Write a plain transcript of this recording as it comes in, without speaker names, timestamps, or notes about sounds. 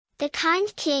The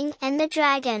Kind King and the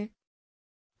Dragon.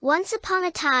 Once upon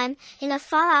a time, in a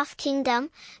far-off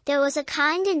kingdom, there was a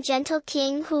kind and gentle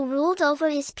king who ruled over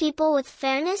his people with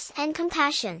fairness and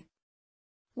compassion.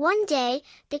 One day,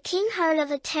 the king heard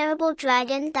of a terrible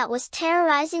dragon that was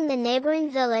terrorizing the neighboring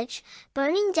village,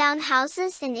 burning down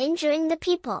houses and injuring the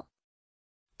people.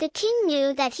 The king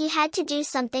knew that he had to do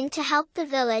something to help the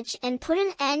village and put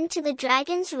an end to the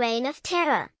dragon's reign of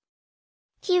terror.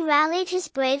 He rallied his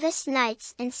bravest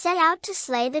knights and set out to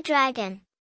slay the dragon.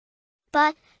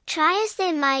 But, try as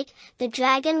they might, the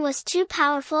dragon was too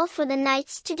powerful for the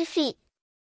knights to defeat.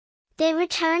 They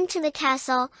returned to the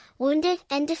castle, wounded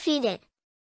and defeated.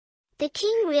 The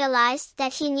king realized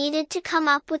that he needed to come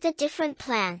up with a different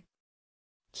plan.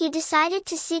 He decided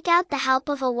to seek out the help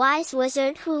of a wise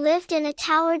wizard who lived in a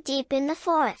tower deep in the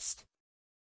forest.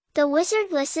 The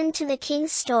wizard listened to the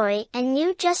king's story and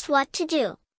knew just what to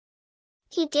do.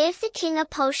 He gave the king a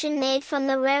potion made from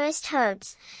the rarest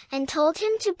herbs, and told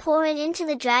him to pour it into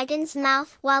the dragon's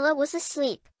mouth while it was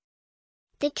asleep.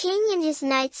 The king and his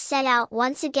knights set out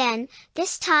once again,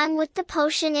 this time with the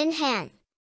potion in hand.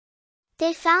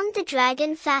 They found the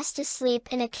dragon fast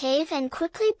asleep in a cave and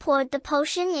quickly poured the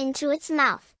potion into its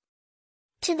mouth.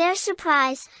 To their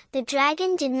surprise, the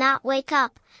dragon did not wake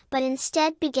up, but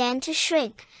instead began to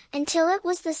shrink, until it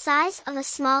was the size of a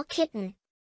small kitten.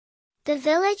 The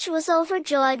village was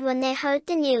overjoyed when they heard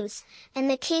the news, and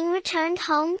the king returned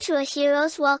home to a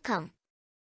hero's welcome.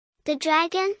 The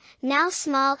dragon, now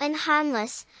small and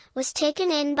harmless, was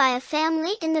taken in by a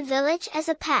family in the village as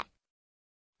a pet.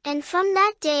 And from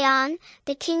that day on,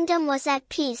 the kingdom was at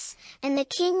peace, and the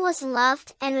king was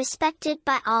loved and respected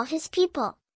by all his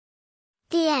people.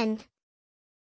 The end.